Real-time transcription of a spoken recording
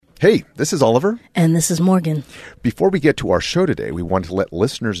Hey, this is Oliver. And this is Morgan. Before we get to our show today, we want to let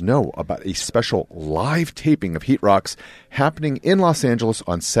listeners know about a special live taping of Heat Rocks happening in Los Angeles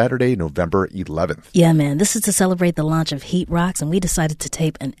on Saturday, November 11th. Yeah, man. This is to celebrate the launch of Heat Rocks, and we decided to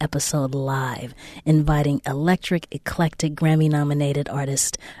tape an episode live, inviting electric, eclectic, Grammy-nominated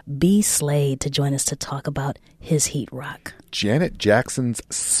artist B. Slade to join us to talk about his Heat Rock. Janet Jackson's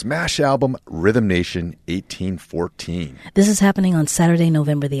smash album, Rhythm Nation 1814. This is happening on Saturday,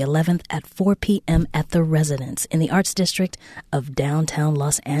 November the 11th at 4 p.m. at The Residence in the Arts District of downtown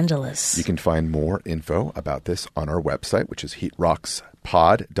Los Angeles. You can find more info about this on our website, which is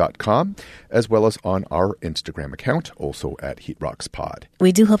heatrockspod.com, as well as on our Instagram account, also at heatrockspod.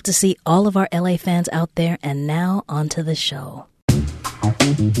 We do hope to see all of our LA fans out there, and now on to the show.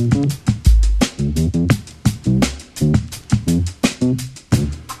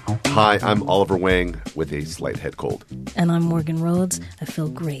 Hi, I'm Oliver Wang with a slight head cold. And I'm Morgan Rhodes. I feel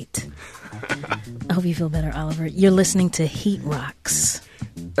great. I hope you feel better, Oliver. You're listening to Heat Rocks.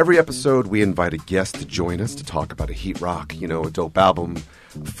 Every episode, we invite a guest to join us to talk about a Heat Rock, a dope album,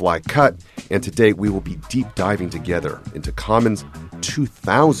 a fly cut. And today, we will be deep diving together into Common's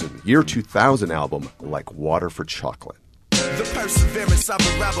 2000 album, Like Water for Chocolate. The perseverance of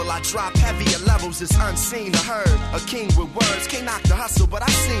a rebel, I drop heavier levels, is unseen or heard. A king with words, can't knock the hustle, but I've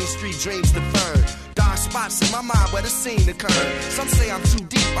seen street dreams deferred. Dark spots in my mind where the scene occurred. Some say I'm too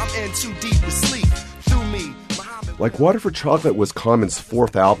deep, I'm in too deep to sleep. Through me, Like Water for Chocolate was Common's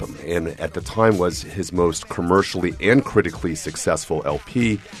fourth album, and at the time was his most commercially and critically successful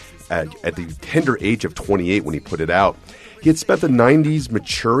LP. At the tender age of 28 when he put it out, he had spent the 90s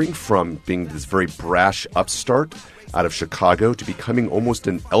maturing from being this very brash upstart out of Chicago to becoming almost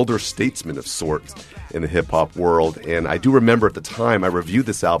an elder statesman of sorts in the hip-hop world. And I do remember at the time I reviewed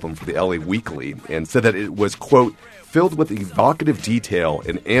this album for the LA Weekly and said that it was, quote, filled with evocative detail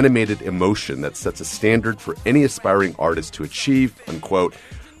and animated emotion that sets a standard for any aspiring artist to achieve, unquote.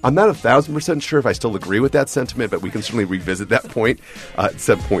 I'm not 1,000% sure if I still agree with that sentiment, but we can certainly revisit that point at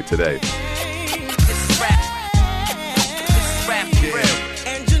some point today.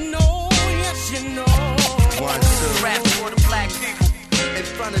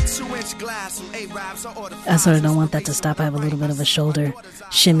 I sort of don't want that to stop. I have a little bit of a shoulder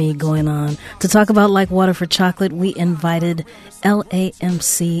shimmy going on. To talk about Like Water for Chocolate, we invited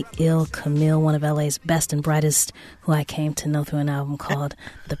LAMC Il Camille, one of LA's best and brightest, who I came to know through an album called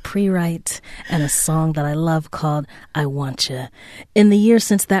The Pre-Write and a song that I love called I Want Ya. In the years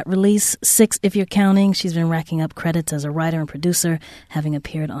since that release, 6 if you're counting, she's been racking up credits as a writer and producer, having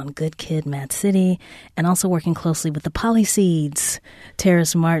appeared on Good Kid, Mad City, and also working closely with the Polyseeds,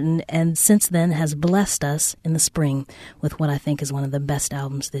 Terrace Martin, and since then has blessed us in the spring with what I think is one of the best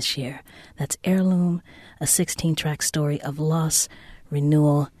albums this year. That's Heirloom, a 16-track story of loss,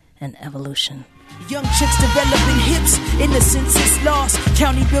 renewal, and evolution. Young chicks developing hips, innocence is lost.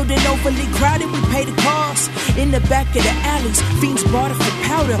 County building overly crowded, we pay the cost. In the back of the alleys, fiends barter for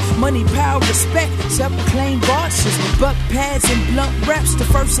powder. Money, power, respect, self-proclaimed bosses. Buck pads and blunt raps, the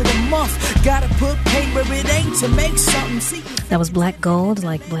first of the month. Gotta put paper it ain't to make something. See. That was Black Gold,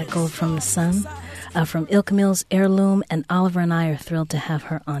 like Black Gold from the Sun. From Il Camille's Heirloom, and Oliver and I are thrilled to have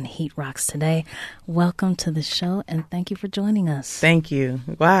her on Heat Rocks today. Welcome to the show, and thank you for joining us. Thank you.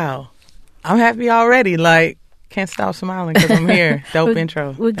 Wow. I'm happy already. Can't stop smiling because I'm here. Dope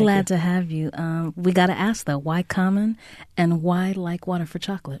intro. We're glad to have you. We got to ask, though, why Common and why Like Water for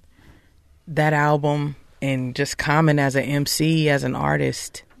Chocolate? That album and just Common as an MC, as an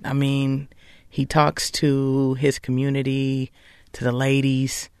artist. I mean, he talks to his community, to the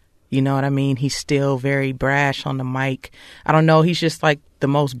ladies. You know what I mean? He's still very brash on the mic. I don't know. He's just like the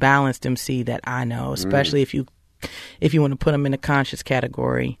most balanced MC that I know, especially if you want to put him in a conscious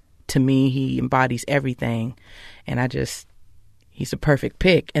category. To me, he embodies everything. And he's a perfect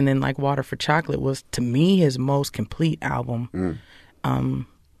pick. And then Like Water for Chocolate was, to me, his most complete album.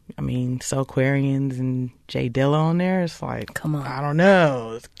 I mean, Soulquarians and Jay Dilla on there, it's like, come on. I don't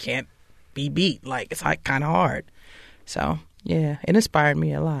know. It can't be beat. It's kind of hard. So, yeah, it inspired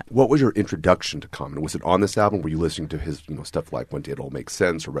me a lot. What was your introduction to Common? Was it on this album? Were you listening to his, stuff like When Did It All Make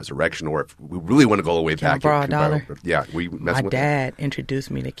Sense or Resurrection? Or if we really want to go all the way Can back. I Borrow a Dollar? Yeah, were you messing with My dad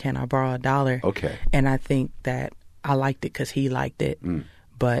introduced me to Can I Borrow a Dollar? Okay. And I think that I liked it because he liked it.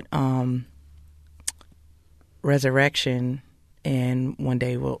 But Resurrection and One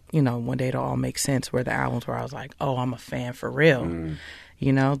Day It'll All Make Sense were the albums where I was like, oh, I'm a fan for real.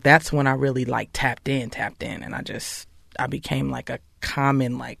 That's when I really tapped in, and I became like a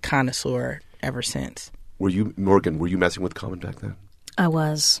Common connoisseur ever since. Morgan, were you messing with Common back then? I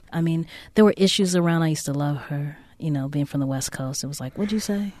was. I mean, there were issues around. I used to love her. being from the West Coast, it was like, what'd you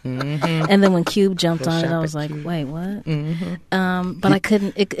say? Mm-hmm. And then when Cube jumped on it, I was like, wait, what? Mm-hmm. But I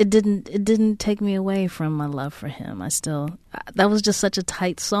couldn't. It didn't take me away from my love for him. That was just such a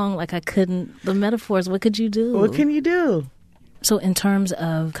tight song. Like I couldn't. The metaphors. What could you do? What can you do? So, in terms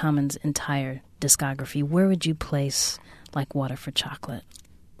of Common's entire discography, where would you place like Water for Chocolate?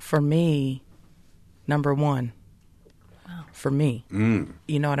 For me, number one. Wow. For me,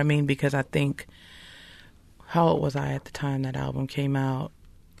 you know what I mean? Because I think. How old was I at the time that album came out?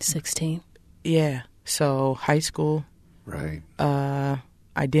 16. Yeah. So high school. Right.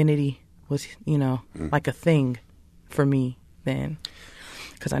 Identity was, like a thing for me then.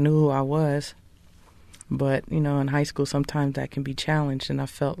 Because I knew who I was. But, in high school sometimes that can be challenged. And I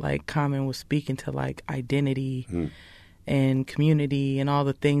felt like Common was speaking to like identity and community and all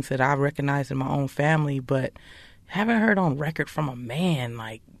the things that I recognized in my own family. But haven't heard on record from a man,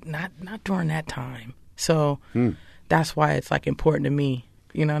 like not during that time. So that's why it's like important to me.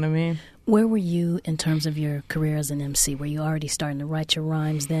 You know what I mean? Where were you in terms of your career as an MC? Were you already starting to write your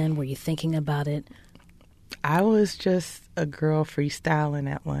rhymes then? Were you thinking about it? I was just a girl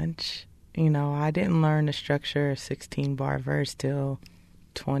freestyling at lunch. I didn't learn the structure of 16-bar verse till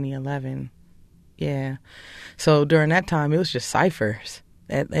 2011. Yeah. So during that time, it was just ciphers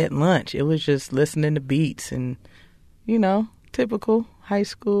at lunch. It was just listening to beats and, typical high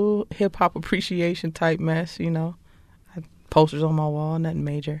school hip-hop appreciation type mess, I had posters on my wall, nothing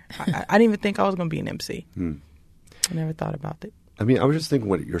major. I didn't even think I was going to be an MC. I never thought about it. I mean, I was just thinking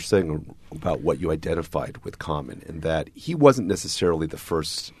what you're saying about what you identified with Common, and that he wasn't necessarily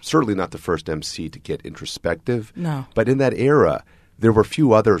certainly not the first MC to get introspective. No. But in that era, there were a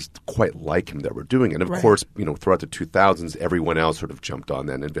few others quite like him that were doing it. And of course, throughout the 2000s, everyone else sort of jumped on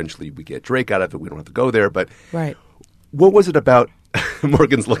that. And eventually we get Drake out of it. We don't have to go there. But right. What was it about –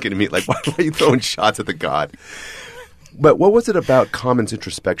 Morgan's looking at me like, why are you throwing shots at the God? But what was it about Common's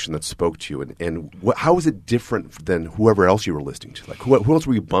introspection that spoke to you? And how was it different than whoever else you were listening to? Like, who else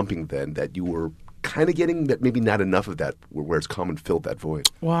were you bumping then that you were kind of getting that maybe not enough of that, whereas Common filled that void?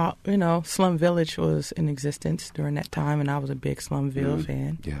 Well, Slum Village was in existence during that time, and I was a big Slumville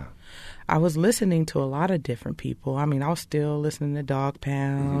fan. Yeah. I was listening to a lot of different people. I mean, I was still listening to Dog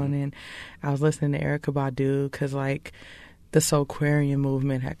Pound, and I was listening to Erykah Badu because, like, the Soulquarian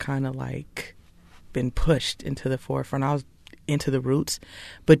movement had kind of, like, been pushed into the forefront. I was into the roots.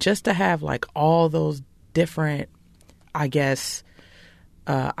 But just to have, like, all those different, I guess,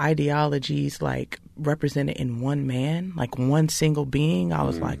 ideologies, like, represented in one man, like one single being, I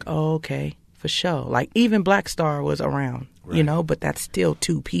was like, oh, okay, for sure. Like, even Black Star was around, right. But that's still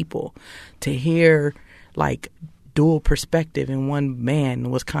two people. To hear, like, dual perspective in one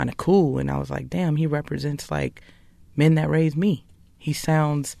man was kind of cool. And I was like, damn, he represents, like, men that raised me. He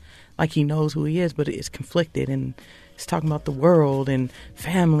sounds like he knows who he is, but it's conflicted. And it's talking about the world and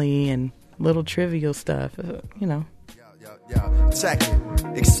family and little trivial stuff, Check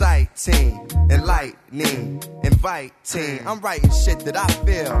it. Exciting, enlightening, inviting. I'm writing shit that I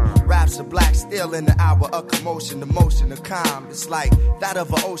feel. Raps of black steel in the hour of commotion, the motion of calm. It's like that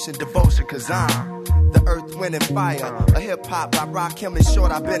of an ocean devotion, cause I'm the earth, wind, and fire. A hip-hop by Rakim and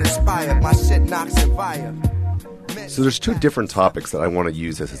Short, I've been inspired. My shit knocks and fire. So there's two different topics that I want to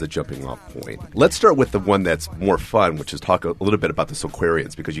use this as a jumping off point. Let's start with the one that's more fun, which is talk a little bit about the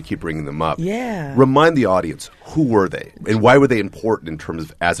Soulquarians, because you keep bringing them up. Yeah. Remind the audience, who were they? And why were they important in terms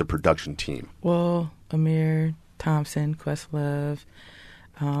of as a production team? Well, Amir Thompson, Questlove,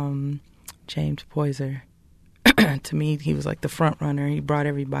 James Poyser. To me, he was like the front runner. He brought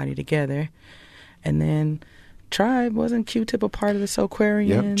everybody together. And then Tribe, wasn't Q-Tip a part of the Soulquarians?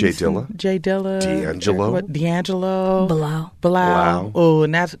 Yeah, Jay Dilla. D'Angelo. Bilal. Oh,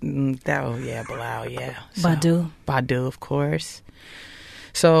 and Bilal, yeah. So, Badu, of course.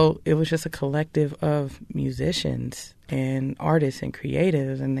 So it was just a collective of musicians and artists and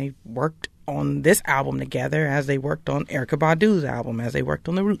creatives, and they worked on this album together as they worked on Erykah Badu's album, as they worked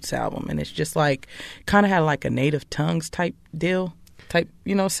on the Roots album. And it's just like, kind of had like a Native Tongues type deal.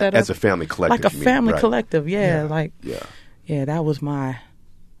 Setup. As a family collective. Like a family collective, Yeah, that was my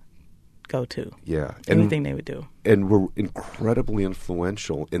go-to. Yeah. Anything they would do. And were incredibly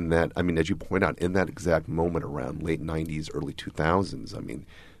influential in that, I mean, as you point out, in that exact moment around late 90s, early 2000s, I mean,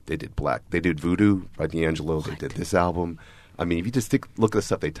 they did Voodoo by D'Angelo, they did this album. I mean, if you just look at the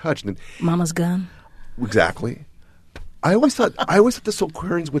stuff they touched. And Mama's Gun. Exactly. I always thought the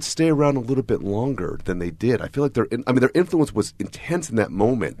Soulquarians would stay around a little bit longer than they did. I feel like their influence was intense in that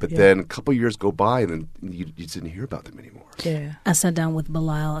moment, but then a couple of years go by and then you just didn't hear about them anymore. Yeah. I sat down with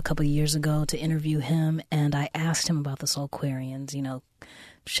Bilal a couple of years ago to interview him, and I asked him about the Soulquarians,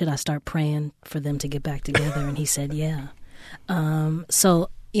 should I start praying for them to get back together? And he said, yeah. So,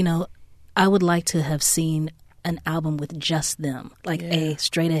 I would like to have seen an album with just them, like a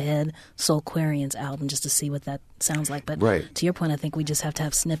straight ahead Soulquarians album, just to see what that sounds like. But to your point, I think we just have to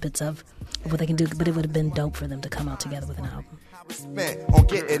have snippets of what they can do. But it would have been dope for them to come out together with an album. Spent on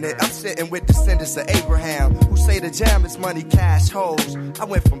getting it. I'm sitting with descendants of Abraham who say the jam is money, cash, hoes. I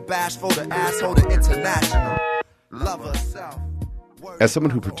went from bashful to asshole to international. Love herself. As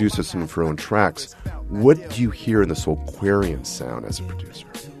someone who produces some of her own tracks, what do you hear in the Soulquarians sound as a producer?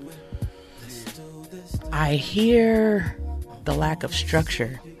 I hear the lack of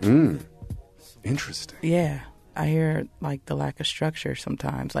structure. Interesting. Yeah. I hear like the lack of structure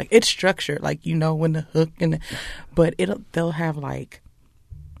sometimes. Like it's structured, like when the hook but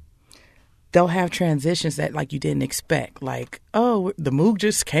they'll have transitions that like you didn't expect. Like, oh, the moog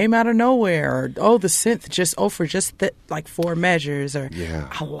just came out of nowhere, or oh, the synth just for just like 4 measures, or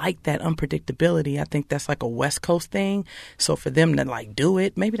I like that unpredictability. I think that's like a West Coast thing. So for them to like do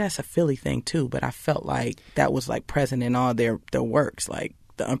it, maybe that's a Philly thing too. But I felt like that was like present in all their works, like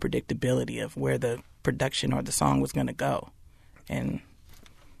the unpredictability of where the production or the song was going to go. And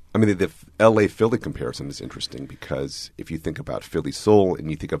I mean, the LA-Philly comparison is interesting because if you think about Philly soul and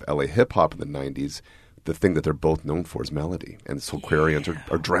you think of LA hip-hop in the 90s, the thing that they're both known for is melody. And the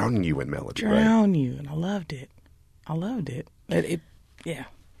Soulquarians are drowning you in melody, Drown you. And I loved it. Yeah.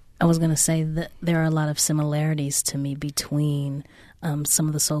 I was going to say that there are a lot of similarities to me between some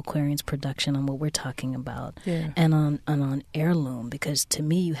of the Soulquarians production on what we're talking about and on Heirloom, because to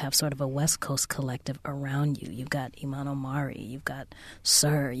me you have sort of a West Coast collective around you. You've got Iman Omari, you've got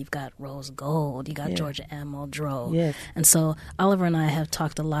Sir, you've got Rose Gold, you got Georgia Ann Muldrow. Yes. And so Oliver and I have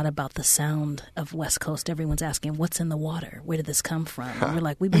talked a lot about the sound of West Coast. Everyone's asking, what's in the water? Where did this come from? And we're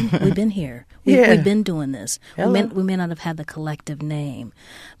like, we've been here. We've been doing this. We may not have had the collective name,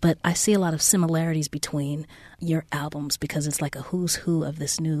 but I see a lot of similarities between your albums because it's like a who's who of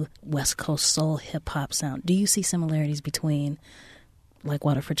this new West Coast soul hip hop sound. Do you see similarities between like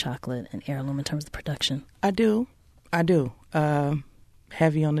Water for Chocolate and Heirloom in terms of the production? I do.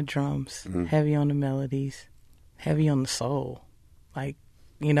 Heavy on the drums, heavy on the melodies, heavy on the soul. Like,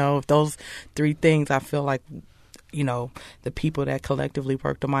 those 3 things I feel like, the people that collectively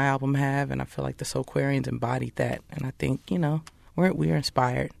worked on my album have, and I feel like the Soulquarians embodied that. And I think, we're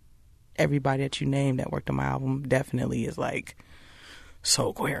inspired. Everybody that you named that worked on my album definitely is like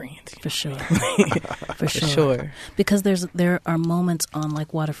Soulquarians. For sure. For sure. Because there are moments on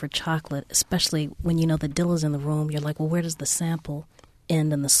like Water for Chocolate, especially when the Dilla's in the room, you're like, well, where does the sample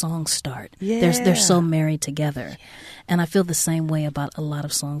end and the song start? Yeah. They're so married together. Yeah. And I feel the same way about a lot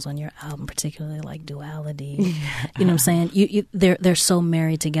of songs on your album, particularly like Duality. Yeah. You know what I'm saying? They're so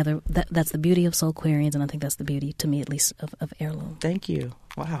married together. That's the beauty of Soulquarians, and I think that's the beauty, to me at least, of Heirloom. Thank you.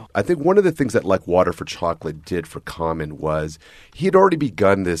 Wow. I think one of the things that like Water for Chocolate did for Common was he had already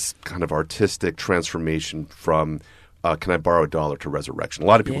begun this kind of artistic transformation from Can I Borrow $1 to Resurrection. A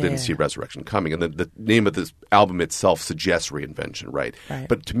lot of people didn't see Resurrection coming. And the name of this album itself suggests reinvention, right?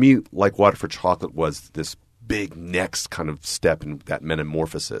 But to me, like Water for Chocolate was this big next kind of step in that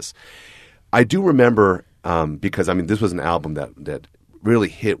metamorphosis. I do remember because, this was an album that really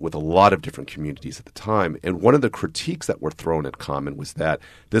hit with a lot of different communities at the time. And one of the critiques that were thrown at Common was that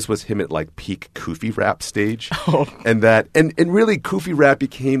this was him at like peak Kufi rap stage. And really Kufi rap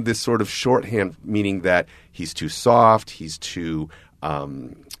became this sort of shorthand, meaning that he's too soft, he's too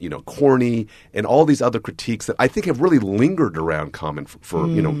corny, and all these other critiques that I think have really lingered around Common for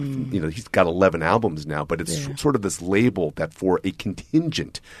he's got 11 albums now, but it's sort of this label that for a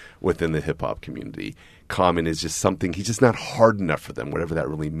contingent within the hip hop community, Common is just something, he's just not hard enough for them, whatever that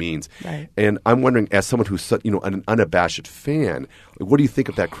really means. Right. And I'm wondering, as someone who's an unabashed fan, what do you think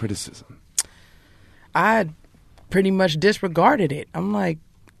of that criticism? I pretty much disregarded it. I'm like,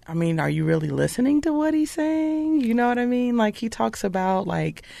 are you really listening to what he's saying? You know what I mean? Like, he talks about,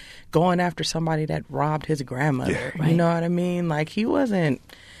 like, going after somebody that robbed his grandmother. Yeah, right. You know what I mean? Like,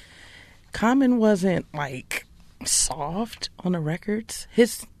 Common wasn't, like, soft on the records.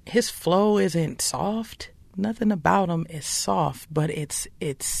 His flow isn't soft. Nothing about him is soft, but it's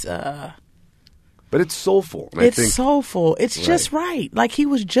soulful. It's soulful. It's just right. Like, he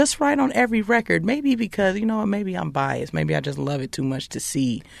was just right on every record. Maybe because, maybe I'm biased. Maybe I just love it too much to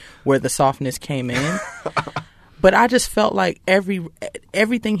see where the softness came in. But I just felt like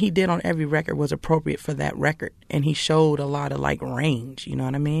everything he did on every record was appropriate for that record. And he showed a lot of, like, range, you know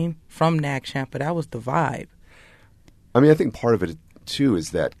what I mean? From Nag Champ, but that was the vibe. I think part of it, too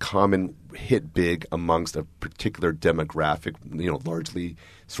is that Common hit big amongst a particular demographic, largely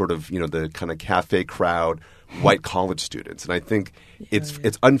sort of, the kind of cafe crowd, white college students. And I think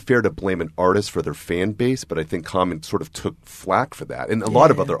it's unfair to blame an artist for their fan base, but I think Common sort of took flack for that. And a lot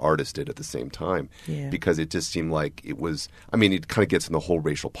of other artists did at the same time because it just seemed like it was – it kind of gets in the whole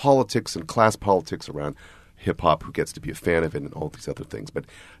racial politics and class politics around hip-hop, who gets to be a fan of it and all these other things. But,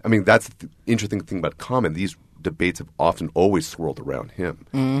 that's the interesting thing about Common. These debates have often always swirled around him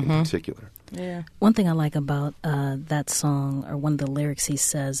in particular. Yeah. One thing I like about that song, or one of the lyrics he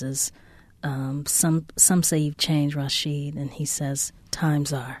says is, some say you've changed, Rashid, and he says,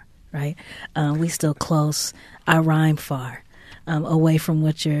 times are, right? We still close, I rhyme far, away from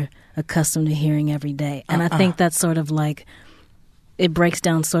what you're accustomed to hearing every day. And I think that's sort of like, it breaks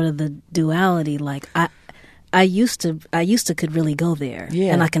down sort of the duality, like I used to could really go there,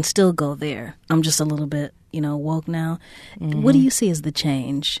 and I can still go there. I'm just a little bit, woke now. What do you see as the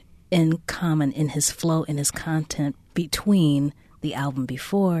change in Common, in his flow, in his content between the album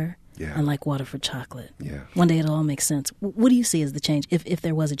before and like Water for Chocolate? Yeah. One day it'll all make sense. What do you see as the change, if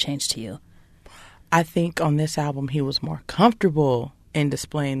there was a change to you? I think on this album he was more comfortable in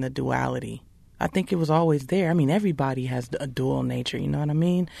displaying the duality. I think it was always there. Everybody has a dual nature, you know what I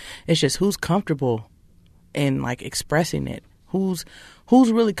mean? It's just who's comfortable in like expressing it. Who's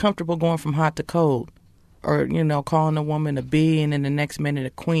really comfortable going from hot to cold, or calling a woman a bee and in the next minute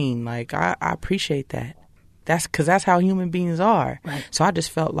a queen. Like I appreciate that. That's because that's how human beings are. Right. So I just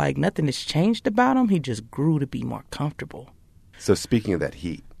felt like nothing has changed about him. He just grew to be more comfortable. So speaking of that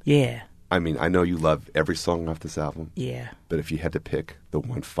heat, I know you love every song off this album. Yeah. But if you had to pick the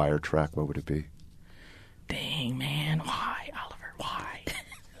one fire track, what would it be? Dang, man, why, Oliver? Why?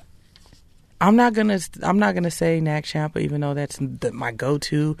 I'm not gonna say Nag Champa, even though that's my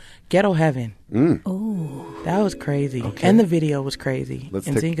go-to. Ghetto Heaven. Oh, that was crazy, and the video was crazy.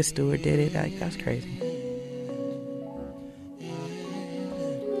 Zinga Stewart did it. That was crazy.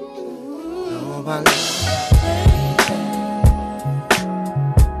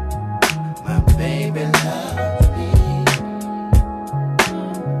 My baby loves me.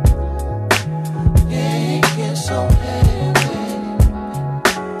 Yeah, it's so heavy.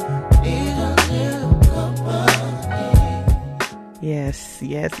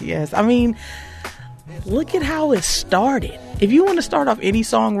 Yes. Look at how it started. If you want to start off any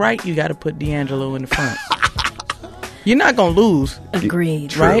song right, you got to put D'Angelo in the front. You're not going to lose. Agreed.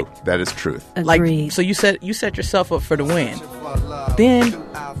 True. Right? That is truth. Agreed. So you set yourself up for the win. Then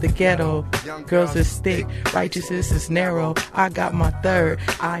the ghetto, girls is thick, righteousness is narrow. I got my third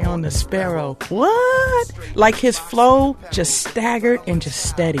eye on the sparrow. What? Like his flow just staggered and just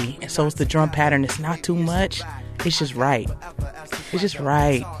steady. And so it's the drum pattern. It's not too much. It's just right. It's just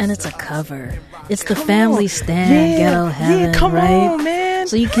right. And it's a cover. It's the Family Stand, Ghetto Heaven, come right? on, man.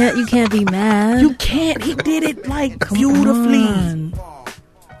 So you can't be mad. You can't. He did it beautifully.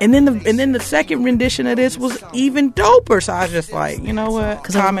 And then the second rendition of this was even doper. So I was just like, you know what?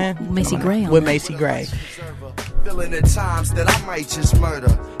 Common Macy Gray with Macy Gray. Feeling the times that I might just murder.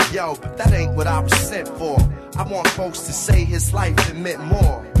 Yo, but that ain't what I was sent for. I want folks to say his life meant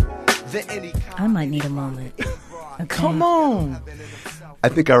more than any. I might need a moment. Okay. Come on. I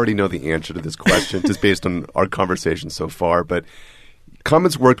think I already know the answer to this question just based on our conversation so far. But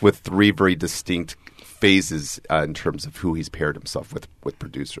Common's worked with three very distinct phases in terms of who he's paired himself with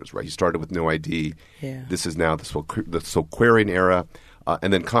producers, right? He started with No ID. Yeah. This is now the Soulquarian era.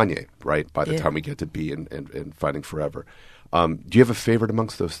 And then Kanye, right? By the time we get to B and Fighting Forever. Do you have a favorite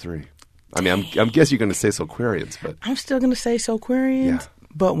amongst those three? I mean, I'm guessing you're going to say Soulquarians, but I'm still going to say Soulquarians. Yeah.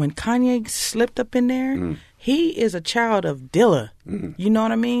 But when Kanye slipped up in there, he is a child of Dilla. You know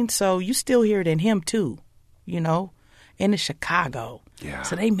what I mean? So you still hear it in him too, and it's Chicago. Yeah.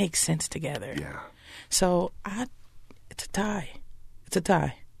 So they make sense together. Yeah. So it's a tie. It's a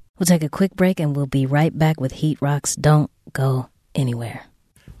tie. We'll take a quick break and we'll be right back with Heat Rocks. Don't go anywhere.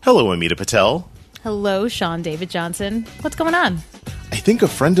 Hello, Amita Patel. Hello, Sean David Johnson. What's going on? I think a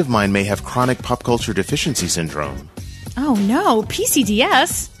friend of mine may have chronic pop culture deficiency syndrome. Oh no,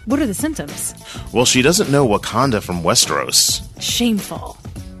 PCDS? What are the symptoms? Well, she doesn't know Wakanda from Westeros. Shameful.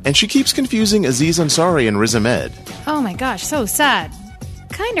 And she keeps confusing Aziz Ansari and Riz Ahmed. Oh my gosh, so sad.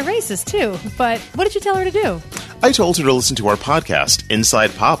 Kind of racist too, but what did you tell her to do? I told her to listen to our podcast,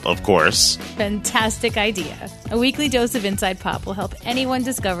 Inside Pop, of course. Fantastic idea. A weekly dose of Inside Pop will help anyone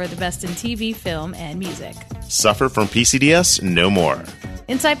discover the best in TV, film, and music. Suffer from PCDS no more.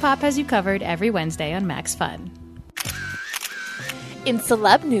 Inside Pop has you covered every Wednesday on Max Fun. In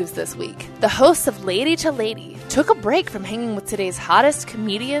celeb news this week, the hosts of Lady to Lady took a break from hanging with today's hottest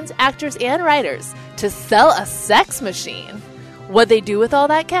comedians, actors, and writers to sell a sex machine. What'd they do with all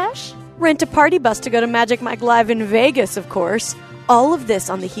that cash? Rent a party bus to go to Magic Mike Live in Vegas, of course. All of this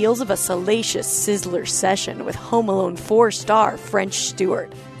on the heels of a salacious Sizzler session with Home Alone 4-star French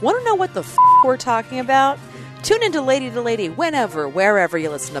Stewart. Want to know what the we're talking about? Tune into Lady to Lady whenever, wherever you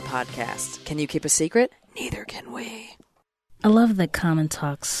listen to podcasts. Can you keep a secret? Neither can we. I love that Common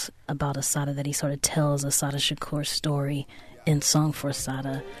talks about Assata, that he sort of tells Assata Shakur's story in Song for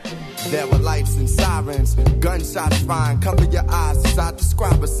Assata. There were lights and sirens, gunshots flying. Cover your eyes as I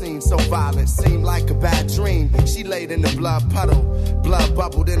describe a scene so violent, seemed like a bad dream. She laid in the blood puddle, blood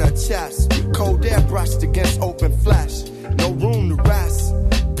bubbled in her chest. Cold air brushed against open flesh. No room to rest.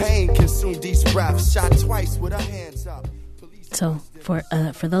 Pain consumed each breath. Shot twice with her hands up. So, for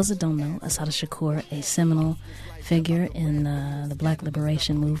those that don't know, Assata Shakur, a seminal figure in the Black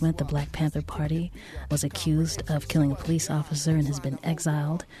Liberation Movement, the Black Panther Party, was accused of killing a police officer and has been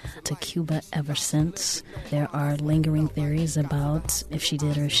exiled to Cuba ever since. There are lingering theories about if she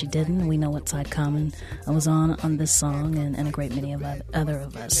did or if she didn't. We know what side Common was on this song, and a great many of other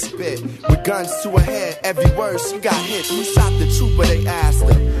of us. With guns to her head, every word she got hit. Who shot the trooper, they asked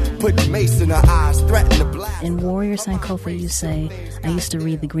her. Put mace in her eyes, threatened to blast. In Warrior Sankofa, you say, I used to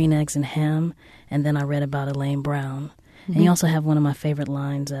read The Green Eggs and Ham, and then I read about Elaine Brown. Mm-hmm. And you also have one of my favorite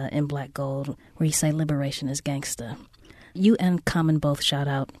lines in Black Gold, where you say liberation is gangsta. You and Common both shout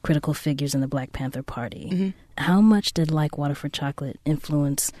out critical figures in the Black Panther Party. Mm-hmm. How much did Like Water for Chocolate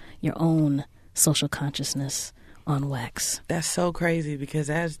influence your own social consciousness on wax? That's so crazy, because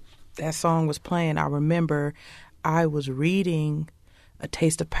as that song was playing, I remember I was reading A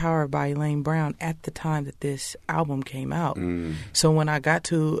Taste of Power by Elaine Brown at the time that this album came out. So when I got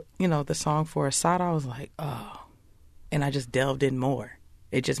to, the Song for Assata, I was like, oh. And I just delved in more.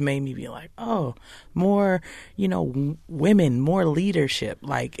 It just made me be like, oh, more, women, more leadership.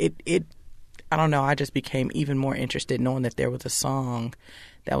 Like it, I don't know. I just became even more interested knowing that there was a song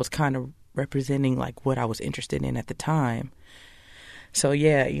that was kind of representing like what I was interested in at the time. So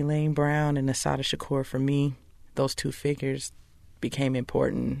yeah, Elaine Brown and Assata Shakur, for me, those two figures became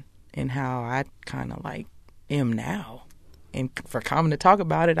important in how I kind of like am now. And for Common to talk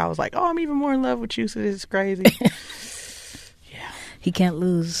about it, I was like, oh, I'm even more in love with you, so this is crazy. Yeah. He can't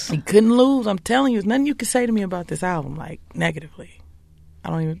lose. He couldn't lose. I'm telling you, there's nothing you can say to me about this album, like, negatively. I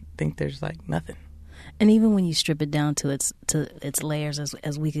don't even think there's, like, nothing. And even when you strip it down to its layers,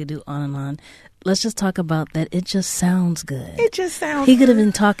 as we could do on and on, let's just talk about that. It just sounds good. It just sounds. He could have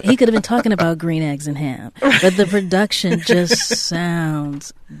been talking about Green Eggs and Ham, but the production just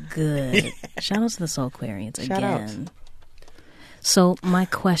sounds good. Yeah. Shout out to the Soulquarians again. Shout out. So my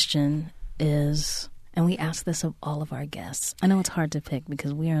question is, and we ask this of all of our guests. I know it's hard to pick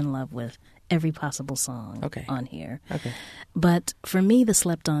because we are in love with every possible song on here. Okay. But for me, the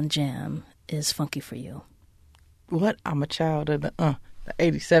slept-on jam is Funky for You. What? I'm a child of the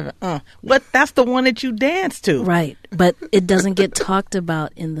 87. What? That's the one that you dance to. Right. But it doesn't get talked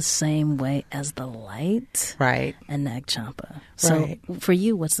about in the same way as The Light. Right. And Nag Champa. So for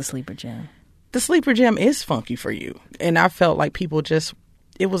you, what's the sleeper jam? The sleeper jam is Funky for You. And I felt like people just,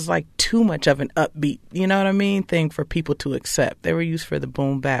 it was like too much of an upbeat, you know what I mean, thing for people to accept. They were used for the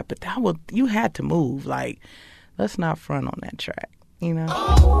boom bap, but you had to move. Like, let's not front on that track, you know?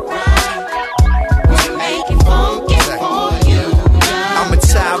 All right. We'll make it funky for you. I'm a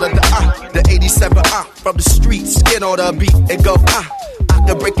child of the 87, from the streets, get on the beat and go, I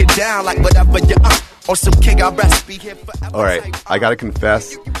can break it down like whatever you or some king I'll be here forever. All right, I gotta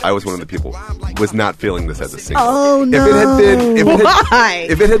confess, I was one of the people who was not feeling this as a single. Oh no!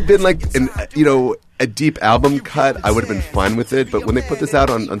 If it had been like a deep album cut, I would have been fine with it. But when they put this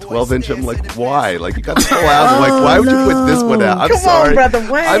out on 12-inch, I'm like, why? Like, you got this whole album. Like, why would you put this one out? I'm sorry, on,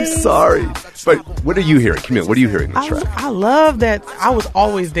 brother Wayne. I'm sorry. But what are you hearing, Camille? What are you hearing in this track? I love that. I was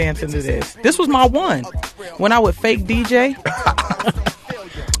always dancing to this. This was my one. When I would fake DJ,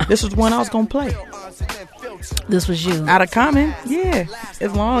 this was one I was gonna play. This was you. Out of Common, yeah.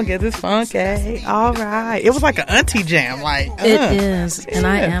 As long as it's funky, all right. It was like an auntie jam, like. It is, and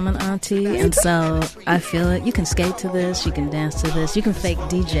I am an auntie, and so I feel it. You can skate to this, you can dance to this, you can fake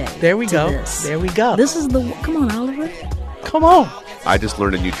DJ. There we go. This. There we go. This is the. Come on, Oliver. Come on. I just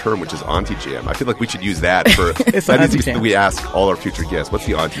learned a new term, which is auntie jam. I feel like we should use that for. It's an auntie jam. We ask all our future guests, "What's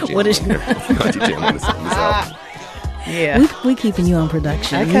the auntie jam?" What is the auntie jam on this album? Yeah, we keeping you on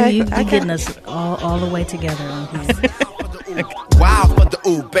production. Okay, you getting us all the way together on here. Wow for the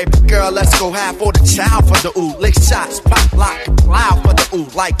ooh, baby girl, let's go half for the child for the ooh. Lick shots, pop, lock, and plow for the ooh.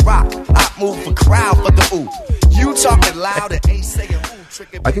 Like rock, I move a crowd for the ooh. You talking loud and ain't saying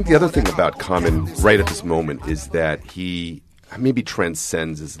ooh. I think the other thing about Common right at this moment is that he maybe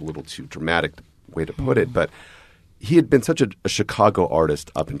transcends is a little too dramatic way to put it, but he had been such a Chicago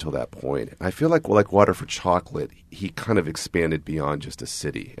artist up until that point. And I feel like Water for Chocolate, he kind of expanded beyond just a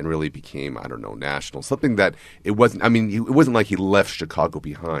city and really became, I don't know, national. Something that it wasn't like he left Chicago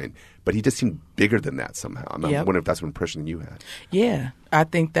behind, but he just seemed bigger than that somehow. I'm wondering if that's an impression you had. Yeah. I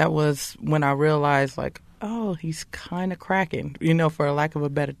think that was when I realized, like, oh, he's kind of cracking, for a lack of a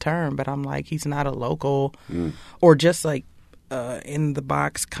better term. But I'm like, he's not a local or just like, in the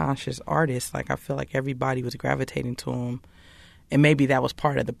box conscious artist. Like, I feel like everybody was gravitating to him, and maybe that was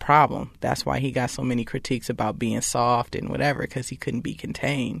part of the problem. That's why he got so many critiques about being soft and whatever, because he couldn't be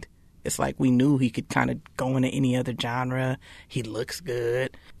contained. It's like we knew he could kind of go into any other genre. He looks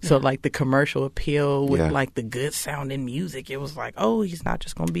good. So like the commercial appeal with like the good sounding music, it was like, oh, he's not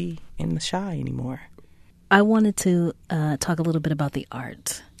just going to be in the shy anymore. I wanted to talk a little bit about the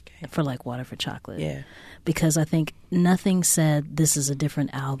art for like Water for Chocolate. Yeah. Because I think nothing said this is a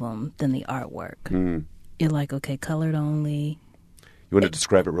different album than the artwork. You're like, okay, colored only. You want to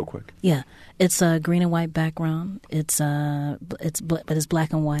describe it real quick? Yeah. It's a green and white background. But it's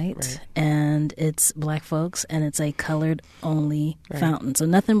black and white, right. And it's black folks, and it's a colored only fountain. So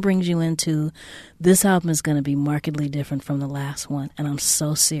nothing brings you into this album is going to be markedly different from the last one, and I'm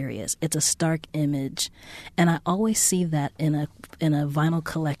so serious. It's a stark image, and I always see that in a vinyl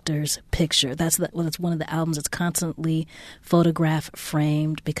collector's picture. That's one of the albums that's constantly photograph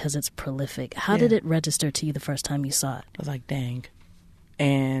framed because it's prolific. How did it register to you the first time you saw it? I was like, dang.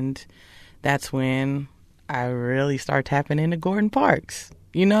 And that's when I really start tapping into Gordon Parks.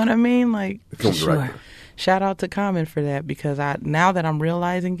 You know what I mean? Like, sure. Shout out to Common for that, because now that I'm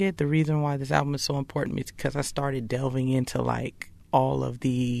realizing it, the reason why this album is so important is because I started delving into like all of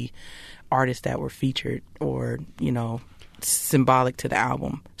the artists that were featured or, symbolic to the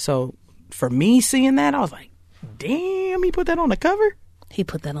album. So for me seeing that, I was like, damn, he put that on the cover? He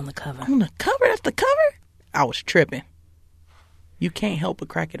put that on the cover. On the cover? That's the cover? I was tripping. You can't help but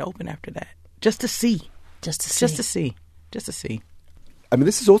crack it open after that. Just to see. Just to see. I mean,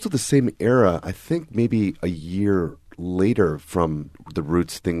 this is also the same era, I think maybe a year later from The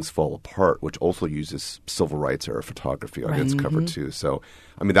Roots' Things Fall Apart, which also uses civil rights era photography on its cover too. So,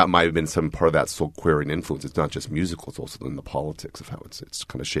 I mean, that might have been some part of that Soulquarian influence. It's not just musical, it's also in the politics of how it's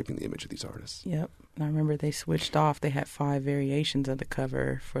kind of shaping the image of these artists. Yep. And I remember they switched off. They had 5 variations of the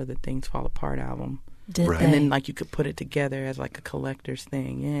cover for the Things Fall Apart album. Did they? And then like you could put it together as like a collector's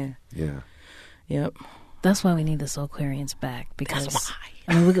thing. Yeah. Yep. That's why we need the Soulquarians back, because that's why.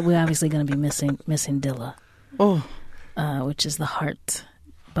 I mean, we're obviously going to be missing Dilla. Oh. Which is the heart.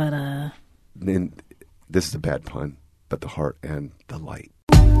 But then this is a bad pun, but the heart and the light.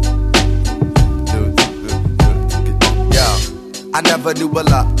 I never knew a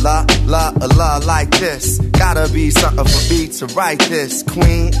la like this. Gotta be something for me to write this.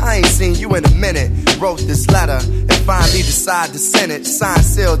 Queen, I ain't seen you in a minute. Wrote this letter and finally decided to send it. Signed,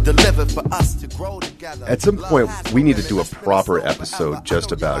 sealed, delivered for us to grow together. At some point, we need to do a proper episode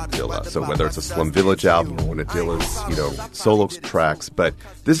just about Dilla. So whether it's a Slum Village album or one of Dilla's, solo tracks. But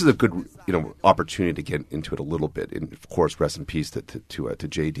this is a good, opportunity to get into it a little bit. And of course, rest in peace to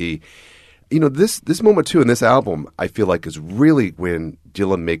JD. This moment, too, in this album, I feel like is really when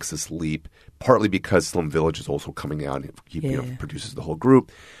Dilla makes this leap, partly because Slum Village is also coming out. He produces the whole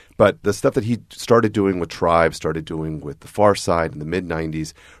group. But the stuff that he started doing with Tribe, started doing with The Far Side in the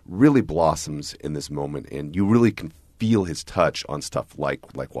mid-'90s, really blossoms in this moment. And you really can feel his touch on stuff like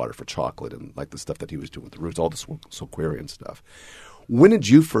Water for Chocolate and like the stuff that he was doing with The Roots, all the Soulquarian stuff. When did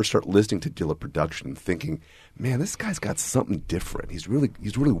you first start listening to Dilla production and thinking, man, this guy's got something different. He's really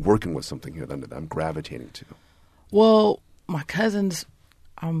working with something here that I'm gravitating to? Well, my cousins,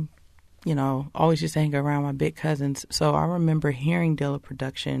 always used to hang around my big cousins. So I remember hearing Dilla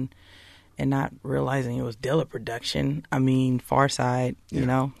production and not realizing it was Dilla production. I mean, Far Side,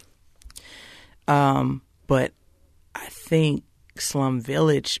 But I think Slum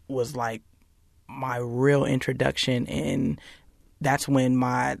Village was like my real introduction, and that's when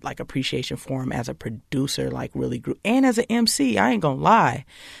my appreciation for him as a producer really grew, and as an MC. I ain't gonna lie,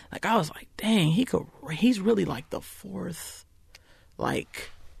 I was like, dang, he's really like the fourth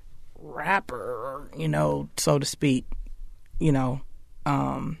rapper, so to speak, to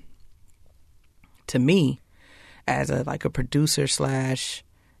me as a producer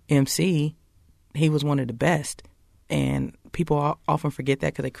 / MC, he was one of the best. And people often forget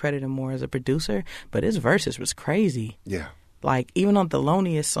that because they credit him more as a producer, but his verses was crazy. Yeah. Even on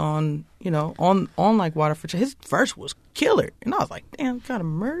Thelonious song, on Water for Chocolate, his verse was killer. And I was like, damn, got a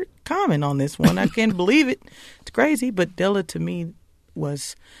murder comment on this one. I can't believe it. It's crazy. But Dilla, to me,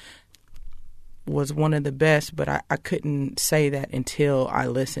 was was one of the best, but I couldn't say that until I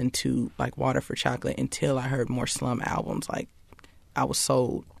listened to like Water for Chocolate, until I heard more Slum albums. Like I was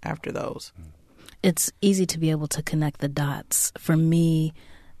sold after those. It's easy to be able to connect the dots. For me,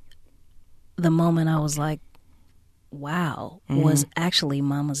 the moment I was like, wow, was actually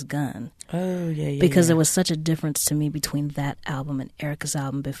Mama's Gun. Oh, yeah. Because there was such a difference to me between that album and Erica's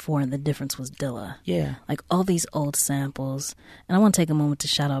album before, and the difference was Dilla. Yeah. Like all these old samples. And I want to take a moment to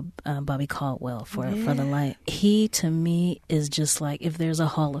shout out Bobby Caldwell for the light. He, to me, is just like, if there's a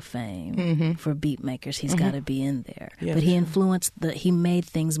Hall of Fame for beat makers, he's got to be in there. Yeah, but he influenced he made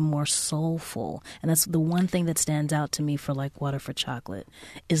things more soulful. And that's the one thing that stands out to me for like Water for Chocolate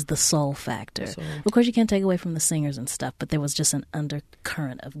is the soul factor. Of course, you can't take away from the singers and stuff, but there was just an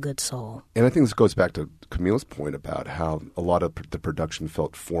undercurrent of good soul. And I think this goes back to Camille's point about how a lot of the production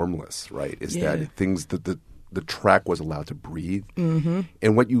felt formless, right? Is that things that the track was allowed to breathe.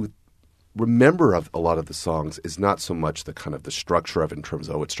 And what you remember of a lot of the songs is not so much the kind of the structure of it in terms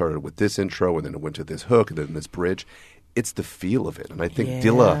of, it started with this intro and then it went to this hook and then this bridge. It's the feel of it. And I think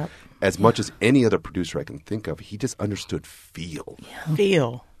Dilla, as much as any other producer I can think of, he just understood feel. Yeah.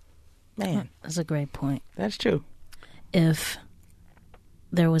 Feel. Man. That's a great point. That's true. If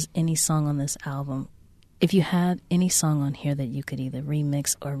there was any song on this album, if you had any song on here that you could either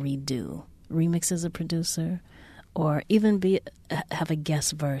remix or remix as a producer, or even have a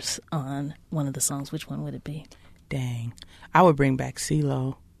guest verse on one of the songs, which one would it be? Dang. I would bring back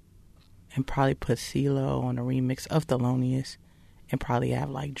CeeLo and probably put CeeLo on a remix of Thelonious and probably have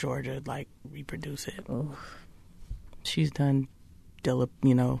like Georgia like reproduce it. Ooh. She's done Dilla,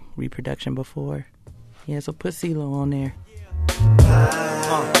 reproduction before. Yeah, so put CeeLo on there.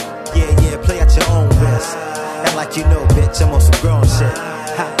 Play at your own risk. Act like you know, bitch, I'm on some grown shit.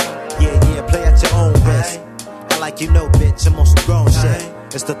 Play at your own risk. Act like you know, bitch, I'm on some grown shit.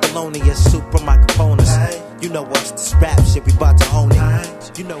 It's the Thelonious super microphones. You know what's this rap shit, we about to own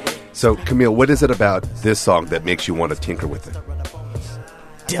it. You know it. So, Camille, what is it about this song that makes you want to tinker with it?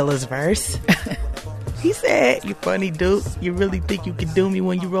 Dilla's verse. He said, "You funny dude. You really think you can do me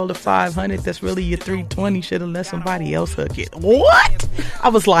when you roll a 500? That's really your 320. Should have let somebody else hook it." What? I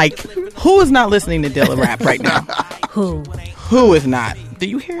was like, who is not listening to Dilla rap right now? Who is not? Do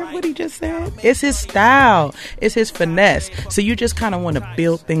you hear what he just said? It's his style. It's his finesse. So you just kind of want to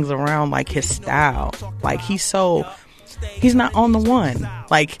build things around like his style. Like he's not on the one.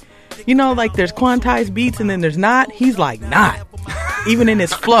 Like, like there's quantized beats and then there's not. He's like not. Even in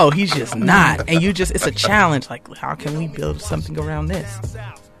his flow, he's just not. And it's a challenge. Like, how can we build something around this?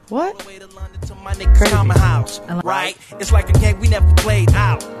 What? Crazy. Right? It's like a game we never played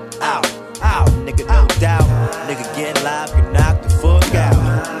out. Nigga, no doubt. Nigga, get live, get knocked the fuck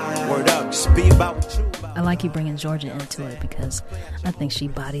out. Word up, just be about what you about. I like you bringing Georgia into it because I think she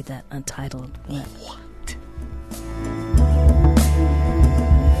bodied that Untitled. What?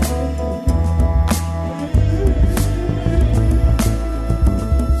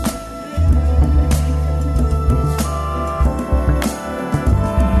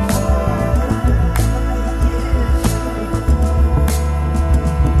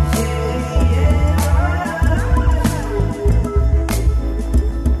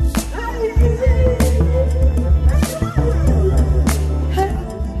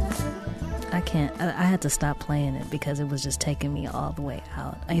 I had to stop playing it because it was just taking me all the way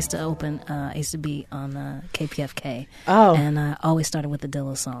out. I used to be on KPFK. Oh. And I always started with the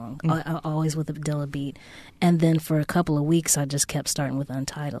Dilla song, always with the Dilla beat. And then for a couple of weeks, I just kept starting with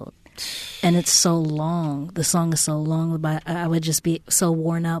Untitled. And it's so long. The song is so long. I would just be so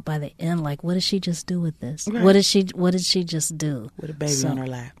worn out by the end. Like, what did she just do with this? Right. What did she just do? With a baby on her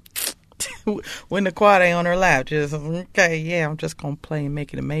lap. When the quad ain't on her lap, just, okay, yeah, I'm just going to play and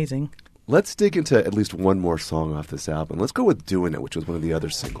make it amazing. Let's dig into at least one more song off this album. Let's go with Doing It, which was one of the other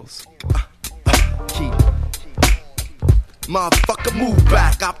singles. Motherfucker, move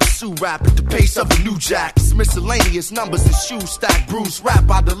back. I pursue rap at the pace of a new jack. It's miscellaneous numbers and shoes stack. Bruce rap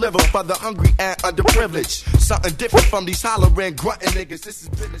I deliver for the hungry and underprivileged. Something different from these hollering, grunting niggas. This is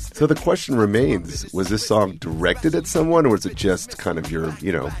business. So the question remains, was this song directed at someone, or was it just kind of your,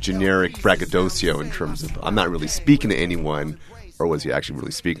 generic braggadocio in terms of, I'm not really speaking to anyone, or was he actually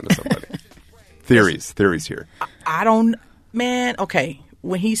really speaking to somebody? Theories here. I don't, man, okay.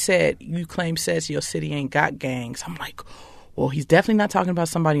 When he said, you claim says your city ain't got gangs, I'm like, well, he's definitely not talking about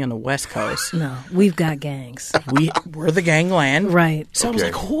somebody on the West Coast. No, we've got gangs. We're the gangland. Right. So I was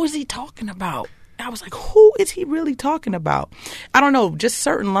like, who is he talking about? I was like, who is he really talking about? I don't know. Just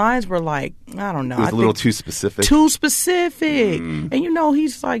certain lines were like, I don't know. It was a little too specific. Too specific. And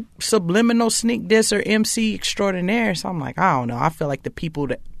he's like subliminal sneak diss or MC extraordinaire. So I'm like, I don't know. I feel like the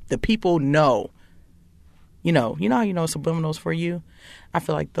people know you know how you know subliminals for you? I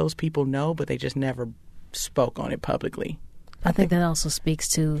feel like those people know, but they just never spoke on it publicly. I think that also speaks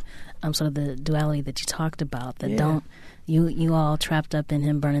to sort of the duality that you talked about, that you all trapped up in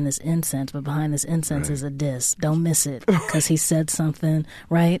him burning this incense, but behind this incense is a diss. Don't miss it because he said something,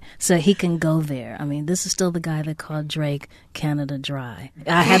 right? So he can go there. I mean, this is still the guy that called Drake Canada dry.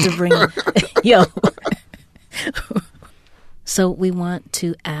 I had to bring yo. So we want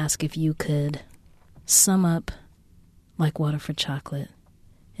to ask if you could sum up Like Water for Chocolate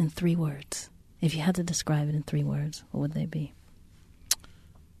in 3 words. If you had to describe it in 3 words, what would they be?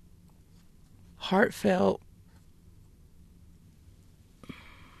 Heartfelt,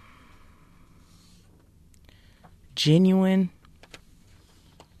 genuine,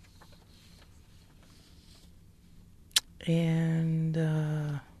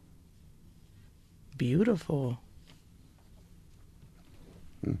 and beautiful.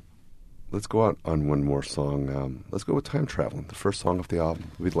 Let's go out on one more song. Let's go with Time Traveling, the first song of the album.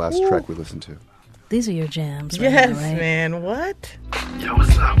 It'll be the last track we listened to. These are your jams, right? Yes, now, right? man. What? Yo,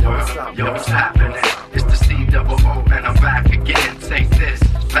 what's up, world? Yo, what's happening? It's the C-double-O, and I'm back again. Take this,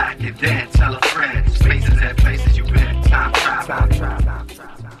 back and then tell a friend. Spaces and places you've been. Time travel.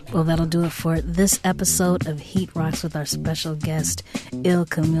 Well, that'll do it for this episode of Heat Rocks with our special guest, Il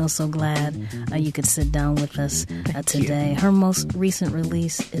Camille. So glad you could sit down with us today. Her most recent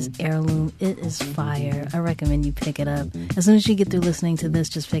release is Heirloom. It is fire. I recommend you pick it up. As soon as you get through listening to this,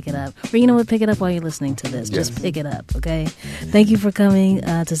 just pick it up. Or you know what? Pick it up while you're listening to this. Yes. Just pick it up, okay? Thank you for coming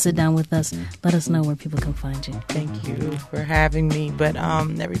to sit down with us. Let us know where people can find you. Thank you for having me. But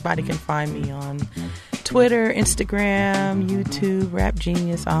everybody can find me on Twitter, Instagram, YouTube, Rap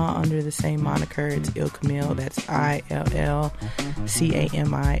Genius, all under the same moniker. It's Il Camille. That's ILLCAMILLE.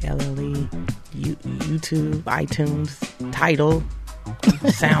 YouTube, iTunes, Tidal,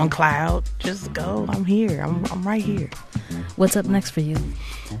 SoundCloud. Just go. I'm here. I'm right here. What's up next for you?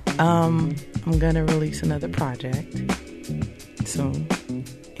 I'm gonna release another project soon,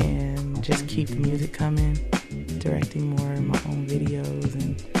 and just keep the music coming. Directing more of my own videos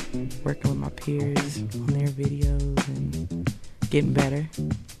and working with my peers on their videos and getting better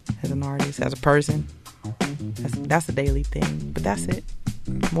as an artist, as a person. That's a daily thing, but that's it.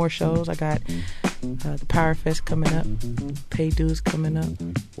 More shows. I got the Power Fest coming up, Pay Dues coming up.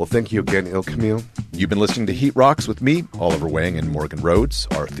 Well, thank you again, Il Camille. You've been listening to Heat Rocks with me, Oliver Wang and Morgan Rhodes.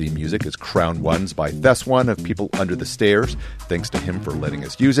 Our theme music is Crown Ones by Theswan of People Under the Stairs. Thanks to him for letting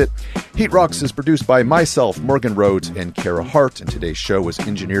us use it. Heat Rocks is produced by myself, Morgan Rhodes, and Kara Hart, and today's show was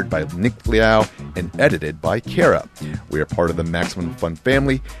engineered by Nick Liao and edited by Kara. We are part of the Maximum Fun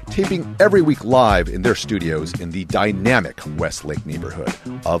family, taping every week live in their studios in the dynamic Westlake neighborhood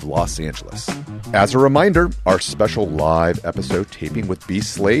of Los Angeles. As a reminder, our special live episode taping with B.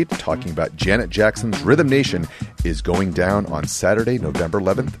 Slade, talking about Janet Jackson's Rhythm Nation, is going down on Saturday, November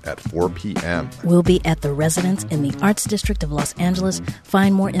 11th at 4 p.m. We'll be at the Residence in the Arts District of Los Angeles.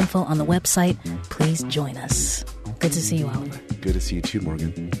 Find more info on the website. Please join us. Good to see you, Oliver. Good to see you too,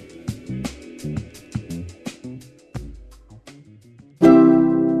 Morgan.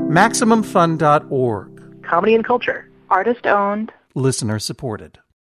 MaximumFun.org. Comedy and culture. Artist owned. Listener supported.